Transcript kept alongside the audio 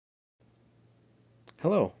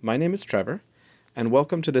Hello, my name is Trevor, and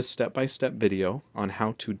welcome to this step-by-step video on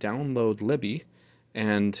how to download Libby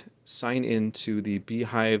and sign into the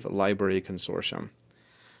Beehive Library Consortium.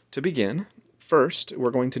 To begin, first we're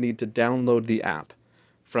going to need to download the app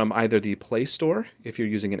from either the Play Store if you're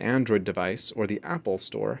using an Android device or the Apple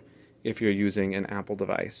Store if you're using an Apple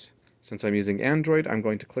device. Since I'm using Android, I'm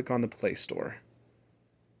going to click on the Play Store.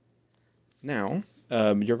 Now,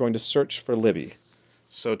 you're going to search for Libby.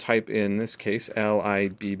 So type in this case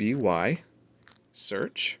Libby,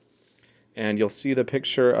 search, and you'll see the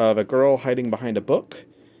picture of a girl hiding behind a book.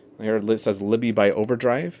 Here it says Libby by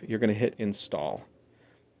Overdrive. You're going to hit install.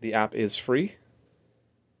 The app is free,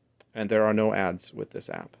 and there are no ads with this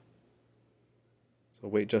app. So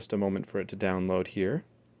wait just a moment for it to download here.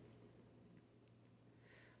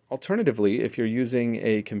 Alternatively, if you're using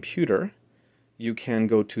a computer, you can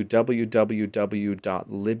go to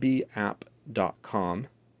www.libbyapp.com,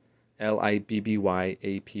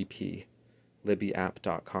 Libby-app,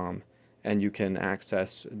 libbyapp.com, and you can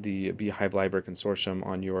access the Beehive Library Consortium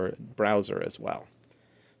on your browser as well.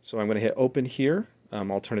 So I'm going to hit open here.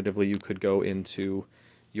 Alternatively, you could go into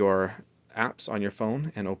your apps on your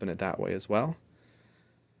phone and open it that way as well.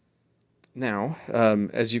 Now,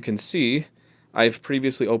 as you can see, I've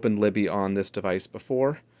previously opened Libby on this device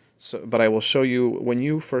before. But I will show you, when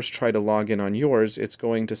you first try to log in on yours, it's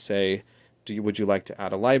going to say, would you like to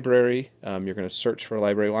add a library? You're going to search for a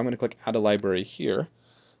library. Well, I'm going to click Add a Library here,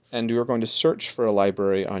 and you're going to search for a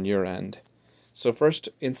library on your end. So first,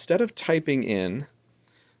 instead of typing in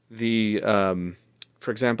the,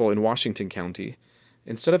 for example, in Washington County,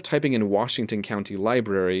 instead of typing in Washington County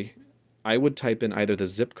Library, I would type in either the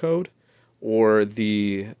zip code or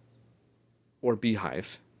Beehive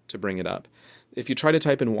to bring it up. If you try to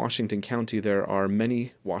type in Washington County, there are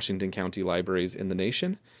many Washington County libraries in the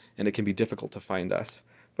nation, and it can be difficult to find us.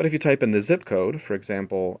 But if you type in the zip code, for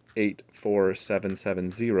example,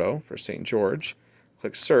 84770 for St. George,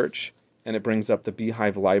 click search, and it brings up the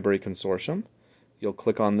Beehive Library Consortium. You'll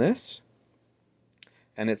click on this,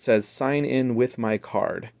 and it says sign in with my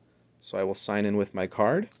card. So I will sign in with my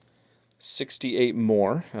card. 68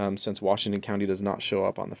 more, since Washington County does not show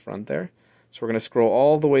up on the front there. So we're going to scroll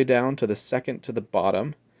all the way down to the second to the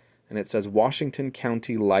bottom, and it says Washington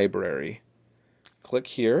County Library. Click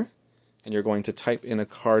here, and you're going to type in a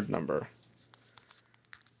card number.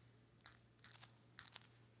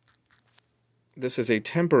 This is a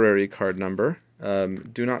temporary card number.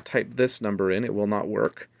 Do not type this number in, it will not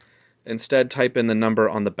work. Instead, type in the number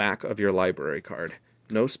on the back of your library card.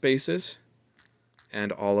 No spaces,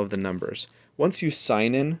 and all of the numbers. Once you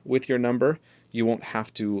sign in with your number, you won't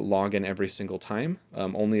have to log in every single time,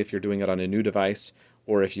 only if you're doing it on a new device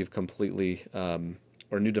or if you've completely,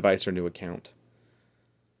 or new device or new account.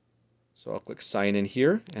 So I'll click sign in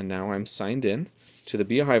here, and now I'm signed in to the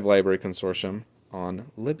Beehive Library Consortium on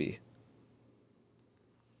Libby.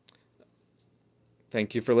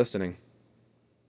 Thank you for listening.